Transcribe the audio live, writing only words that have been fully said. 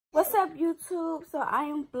What's up, YouTube? So I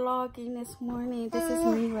am vlogging this morning. This is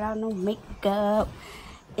me without no makeup,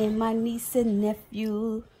 and my niece and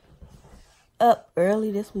nephew up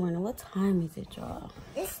early this morning. What time is it, y'all?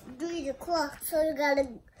 It's 3 o'clock, so you gotta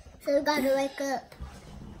wake up.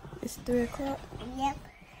 It's 3 o'clock. Yep.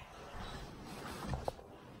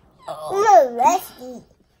 Oh. No, let's eat.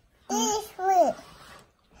 Eat it.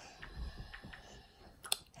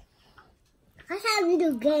 I have to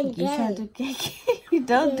do gang. You trying to do gang?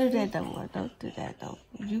 Don't do that no more. Don't do that though.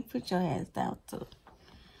 You put your hands down too.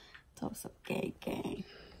 Talk some gang. Gang.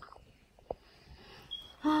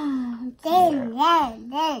 You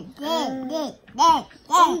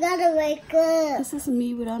gotta wake up. This is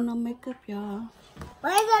me without no makeup, y'all.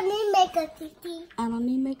 Why don't need makeup, Titi? I don't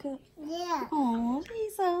need makeup? Yeah. Oh,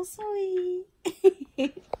 he's so sweet.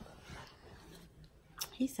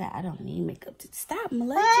 He said, I don't need makeup. Stop,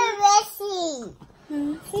 Malaysia. Let's see.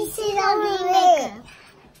 Titi don't need makeup.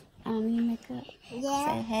 I don't need makeup. Yeah.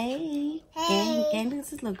 Say, hey. Hey. Gang.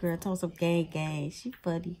 This little girl told some gang. She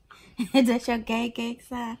funny. That's your gang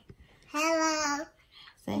side. Hello.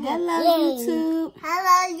 Say, hello, YouTube.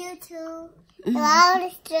 Hello, YouTube. Hello,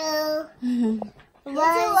 YouTube. What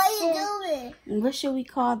are you doing? What should we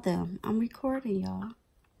call them? I'm recording, y'all.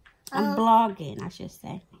 I'm blogging, I should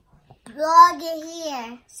say. Vlogging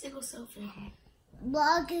here. Sickle sofa.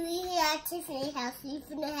 Vlogging here at Tiffany's house. You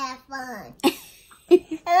finna have fun.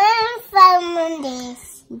 I'm fun on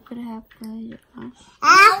this. We could have fun, y'all.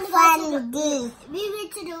 Have fun with this. We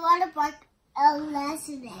went to the water park last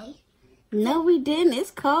day. No, we didn't. It's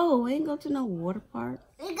cold. We ain't go to no water park.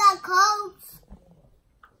 We got coats.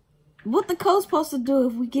 What the coat's supposed to do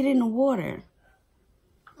if we get in the water?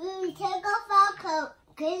 We take off our coat,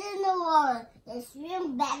 get in the water, and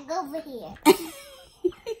swim back over here.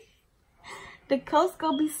 The coat's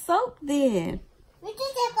gonna be soaked then. We can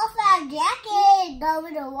take off our jacket and go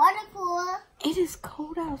in the water pool. It is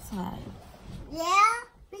cold outside. Yeah,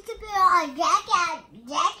 we can put our jacket.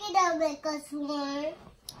 Jacket will make us warm.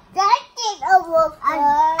 Jacket over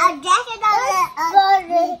our jacket will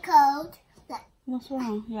make cold. What's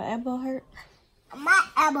wrong? Your elbow hurt? My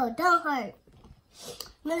elbow don't hurt.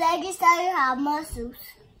 My leg is starting to have muscles.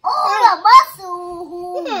 Oh,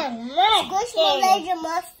 muscles! Squish Malaysia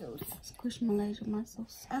muscles. Squish Malaysia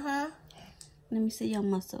muscles. Uh-huh. Let me see your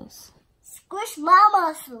muscles. Squish my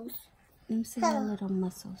muscles. Let me see your little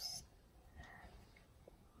muscles.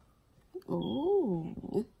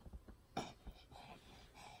 Ooh.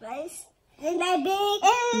 Nice. And that big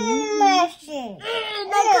muscle.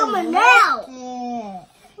 They're coming out.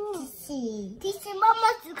 Teacher, my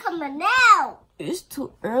muscles coming out. It's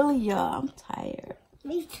too early, y'all. I'm tired.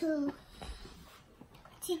 Me too.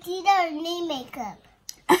 Titi don't need makeup.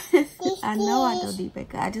 I know I don't need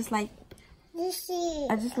makeup. I just like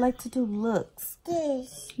to do looks.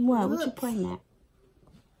 What? What you pointing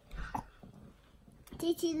at?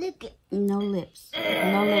 Titi, look it. No lips.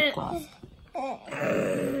 No lip gloss.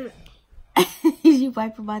 You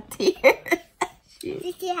wiping my tears.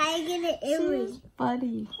 Titi, how you get an earring?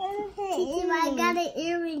 Funny. Titi, I got an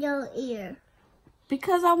earring in your ear.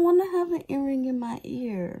 Because I want to have an earring in my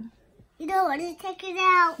ear. You don't want to take it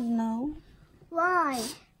out? No. Why?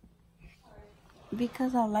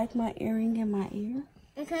 Because I like my earring in my ear.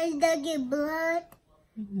 Because you don't get blood?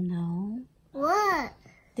 No. What?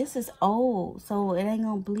 This is old, so it ain't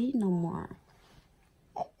gonna bleed no more.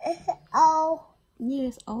 Oh. Yeah,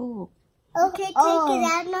 it's old. Okay, take it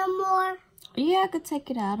out no more? Yeah, I could take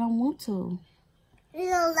it out. I don't want to. You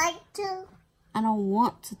don't like to? I don't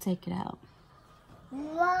want to take it out.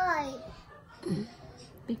 Why?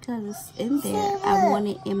 Because it's in there. I want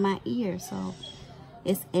it in my ear, so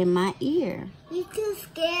it's in my ear. You too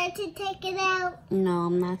scared to take it out? No,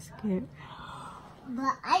 I'm not scared.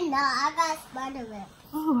 But I know, I got Spider-Man.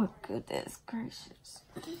 Oh, goodness gracious.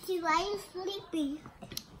 Titi, why are you sleepy?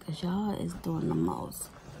 Because y'all is doing the most.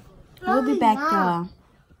 We'll be back, y'all.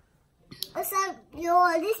 What's up,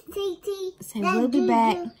 y'all? This Titi. Say we'll be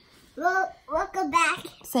back. Welcome back.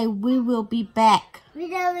 Say we will be back. We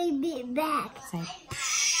will be back. Say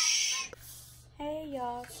hey,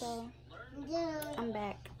 y'all. So I'm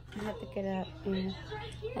back. I have to get up and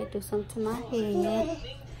like do something to my head.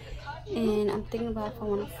 And I'm thinking about if I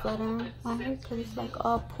want to flat iron my hair because it's like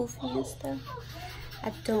all poofy and stuff.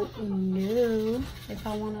 I don't know if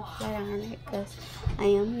I want to flat iron it because I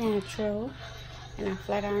am natural. And I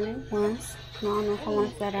flat ironed it once. I don't know if I want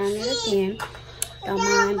to flat iron it again. Don't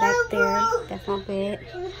mind back there. That's my bed.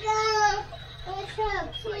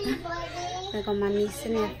 I got my niece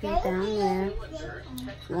and nephew down there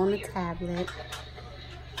on the tablet.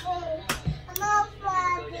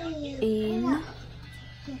 And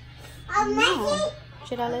I'm making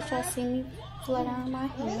Should I let y'all see me flat iron my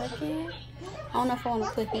hair again? I don't know if I want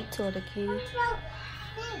to put heat to it again.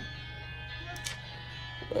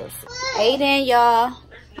 Aiden, y'all.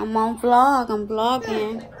 I'm on vlog. I'm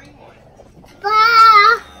vlogging.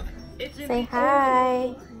 Bye. Say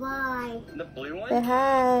hi. Bye. Say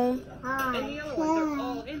hi. Hi.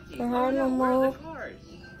 Say hi, Momo.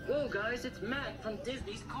 Whoa, guys, it's Matt from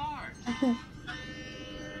Disney's Cars.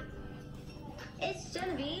 It's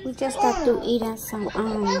Genevieve. We just got through eating some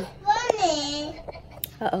Funny.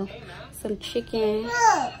 some chicken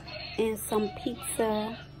Look. and some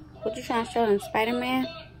pizza. What you trying to show them, Spider-Man?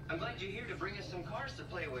 I'm glad you're here to bring us some cars to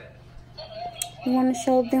play with. You want to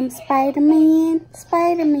show them Spider-Man?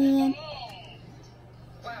 Spider-Man.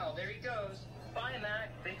 Wow, there he goes. Bye, Matt.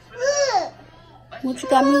 Thanks for Look. What you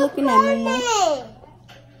got me looking at, Momo? Funny.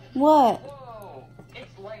 What? Whoa,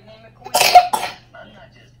 it's Lightning McQueen. I'm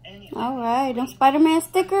not just any All right, them Spider-Man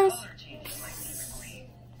stickers. Whoa,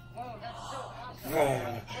 that's so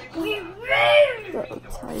awesome. So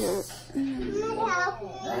tired.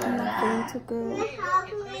 I'm not feeling too good.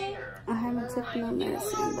 I haven't taken no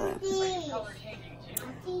medicine, but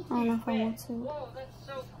I don't know if I want to.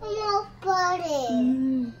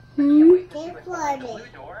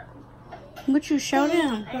 What you show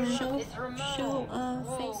them? Show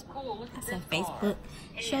Facebook. I said Facebook.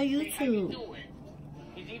 Show YouTube.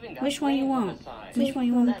 Which one you want? Which one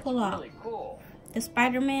you want to pull off? The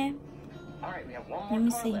Spider-Man? Alright, we have one more Let me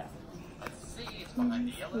car see. left. Let's see, it's behind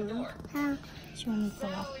the yellow door. She want me to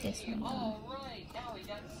pull off this one. Alright, now we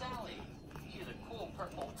got Sally. She's a cool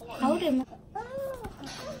purple Ford. Hold it.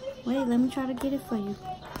 Wait, let me try to get it for you.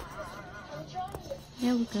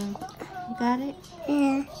 There we go. You got it?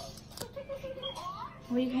 Yeah.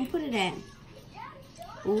 Where you gonna put it at?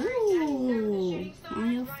 Ooh,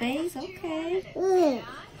 on your face? Okay.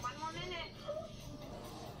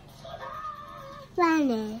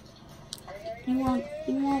 Funny. You want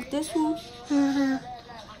this one? Oh man.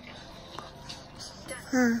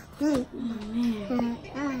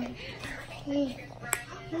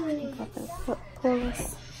 I'm about to pull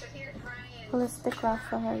this sticker off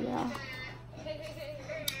for her, y'all.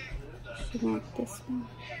 She wants this one.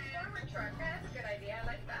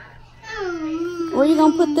 Where you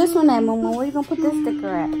gonna put this one at, Momo? Where you gonna put this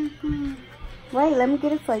sticker at? Wait, let me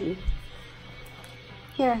get it for you.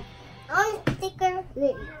 Here. On sticker.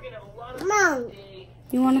 Mom.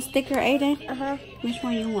 You want a sticker, Aiden? Uh-huh. Which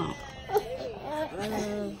one you want? No,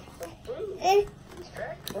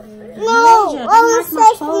 Malaysia, I that's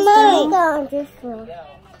my clothes, want this one.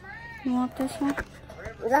 You want this one?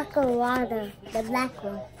 Like a water, the black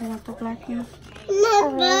one. You want the black one? My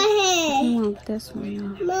butthead. You want this one,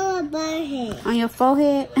 y'all? My butthead. On your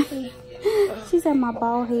forehead? She said my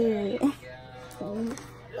bald head. On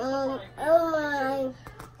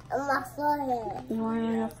my forehead. You want it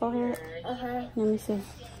on your forehead? Uh-huh. Let me see.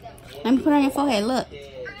 Let me put it on your forehead. Look.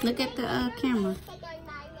 Look at the camera.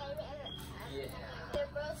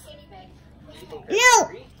 No!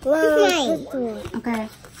 It's mine. Okay.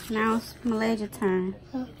 Now it's Malaysia's turn.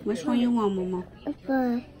 Which one you want, Momo?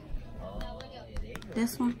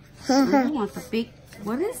 This one? You want the big...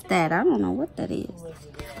 What is that? I don't know what that is.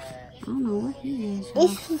 I don't know what he is, y'all.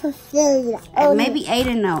 It's for silly. Maybe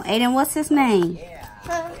Aiden know. Aiden, what's his name?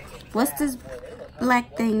 What's this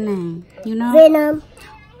black thing name? You know? Venom.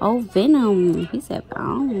 Oh, Venom. He said,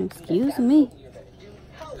 oh, excuse me.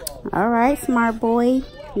 All right, smart boy.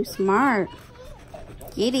 You smart.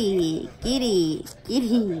 Get it, get it, get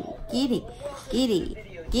it, get it, get it,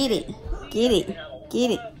 get it, get it,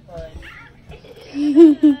 get it.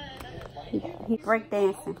 He break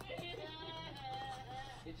dancing.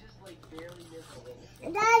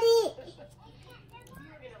 Daddy.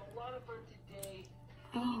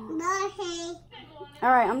 Oh. Butthead. All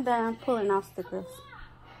right, I'm done. I'm pulling off stickers.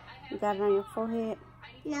 You got it on your forehead?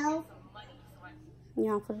 No.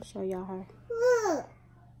 Y'all, for to show y'all her. Look.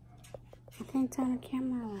 I can't turn the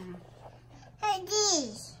camera around. Hey,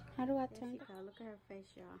 this. How do I turn it? Look at her face,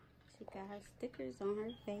 y'all. She got her stickers on her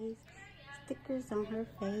face. Stickers on her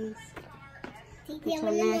face. With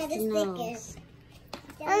your nasty nose.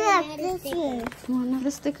 I got this one. You want another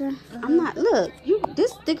sticker? I'm not. Look,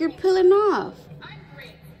 this sticker peeling off.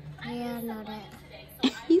 Yeah, I know that.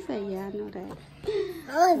 He said, "Yeah, I know that."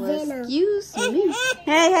 Oh, Well, Venom. excuse me.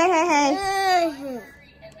 Hey.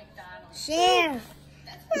 Share.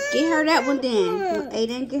 Get her that one then.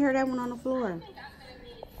 Aiden, get her that one on the floor.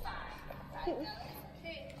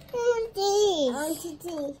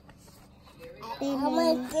 I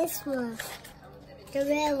want this one. The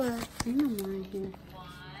red one. Ain't no more in here.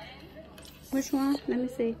 Which one? Let me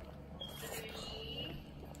see.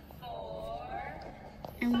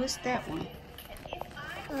 And what's that one?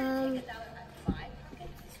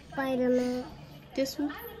 Spider-Man. This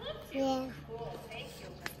one? Yeah.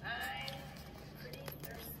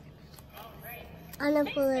 I'm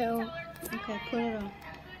gonna pull it on. Okay, put it on.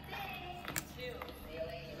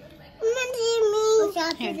 What's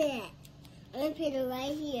up to that? I'm gonna put it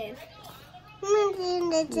right here. Put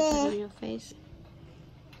it on your face.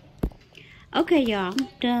 Okay, y'all. I'm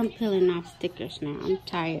done peeling off stickers now. I'm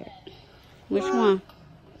tired. Which one?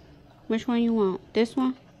 Which one you want? This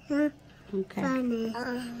one? Huh? Okay. Funny.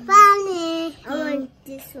 Funny. I want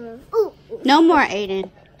this one. Ooh. No more, Aiden.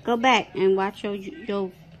 Go back and watch your.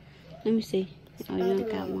 Let me see. Oh, you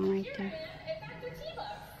got one right there.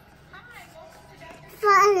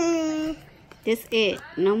 Funny. This it.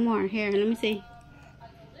 No more. Here, let me see.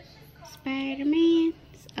 Spider-Man.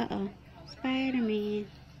 Uh-oh. Spider-Man.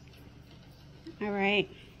 All right.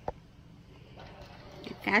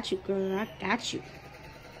 I got you, girl. I got you.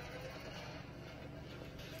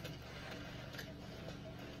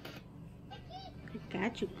 I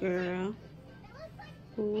got you, girl.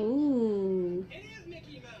 Ooh.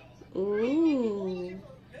 Ooh.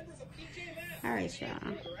 All right, y'all.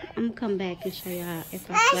 I'm gonna come back and show y'all if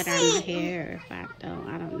I put out my hair or if I don't.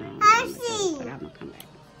 I don't know. But I'm gonna come back.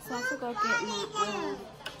 So I forgot to get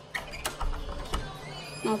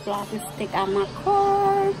my blocking stick out my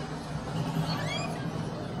car.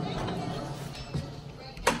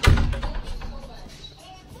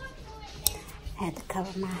 I had to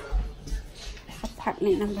cover my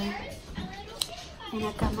apartment number. And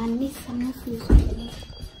I got my niece and nephews with me.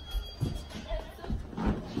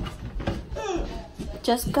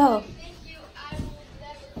 Just go.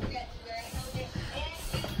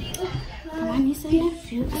 My niece and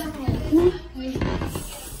nephews. No.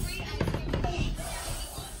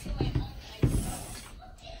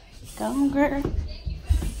 Go, girl.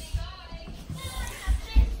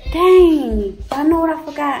 Dang. I know what I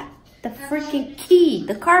forgot. The freaking key.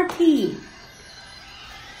 The car key.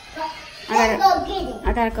 I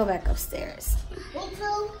gotta go back upstairs. Me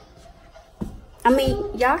too. I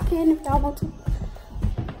mean, y'all can if y'all want to.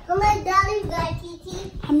 How many dollars you got,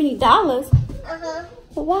 Kiki? How many dollars? Uh-huh.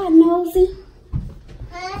 Why, nosy?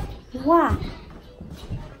 Huh? Why?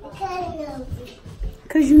 Because nosy.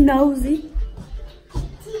 Cause you nosy.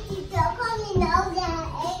 Kiki, don't call me nosy. I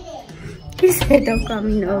ate it. He said, don't call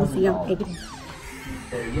me nosy. I'm Aiden.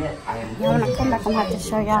 Y'all, when I come back, I'm gonna have to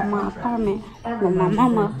show y'all my apartment. When my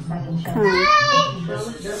mama come,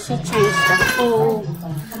 she changed the whole.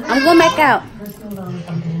 I'm going back out.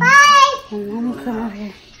 Bye. When mama come over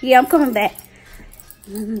here. Yeah, I'm coming back.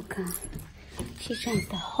 Mama come. She changed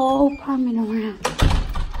the whole apartment around.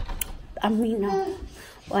 I mean, no.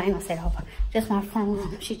 Well, I ain't gonna say the whole apartment. Just my front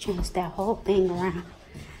room. She changed that whole thing around.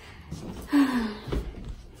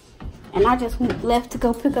 And I just left to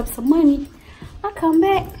go pick up some money. I come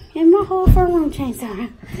back and my whole front room changed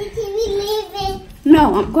around. Kiki, we leaving.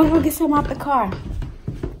 No, I'm gonna go get some out the car.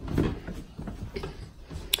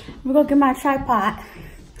 We're gonna get my tripod.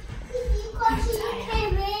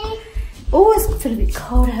 Oh, it's gonna be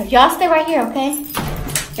cold out. Y'all stay right here, okay?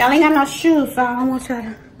 Y'all ain't got no shoes, so I don't want y'all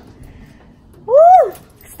to. Woo!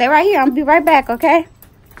 Stay right here. I'll be right back, okay?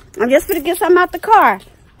 I'm just gonna get something out the car.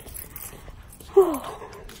 Whew.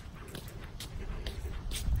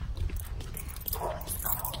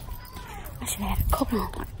 I should have had a coat on.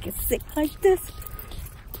 I get sick like this.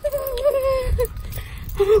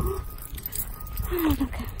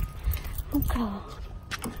 Okay. I'm cold.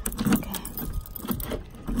 Okay.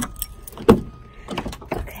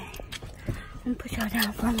 Okay. I'm gonna put y'all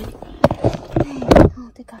down for me. Dang, I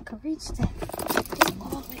don't think I can reach that. It's all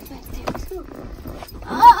the way back there too.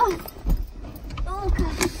 Oh! Oh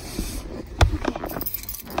god. Okay.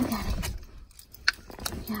 I got it.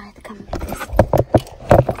 Yeah, I have to come and get this.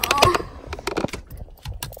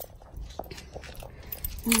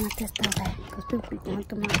 I don't want this though back because people be going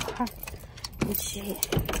through my car and shit.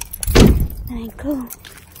 That ain't cool. Let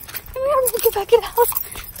me get back in the house.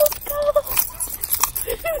 Let's go.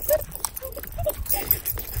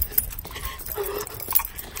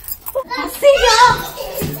 I see y'all.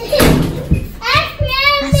 I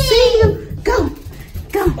see you. Go.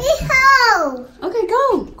 Go. Okay, go.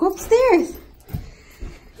 Go upstairs.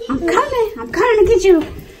 I'm coming. I'm coming to get you.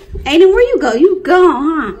 Aiden, where you go? You gone,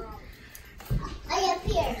 huh?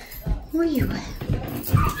 Where you at?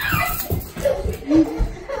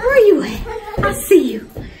 Where you at? I see you.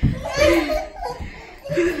 I'm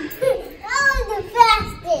the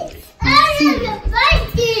fastest. I'm the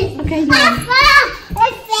fastest. Okay, yeah. I'm fast.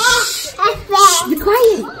 I'm fast. Be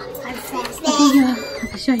quiet. I'm fast. Okay, yeah. I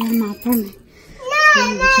can show you my apartment. No.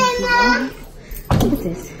 Look at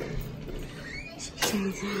this. She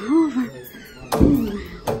changed it over.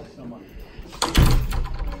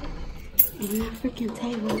 And my freaking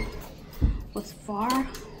table was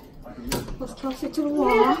closer to the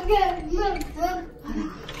wall.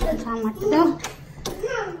 Time like the door.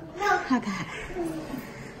 I got it.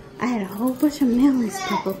 I had a whole bunch of mail and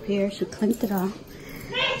stuff up here. She cleaned it off.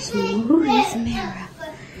 She moved this mirror.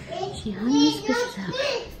 She hung these pictures up.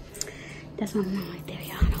 That's my mom right there,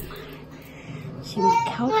 y'all. I don't mind. She my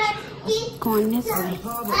couch was going this way.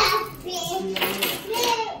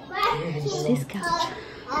 This couch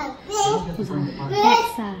was on that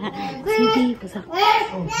side. TV was up.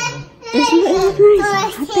 It was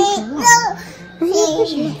nice. I think a lot.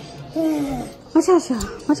 Watch out, y'all.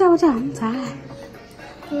 Watch out. I'm tired.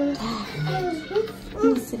 Let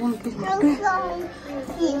me sit down.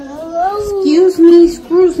 Excuse me.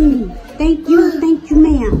 Thank you,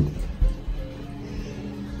 ma'am.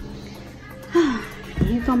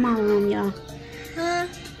 Here go my room, y'all.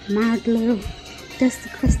 My little dusty,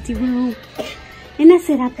 crusty room. And that's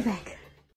it. I'll be back.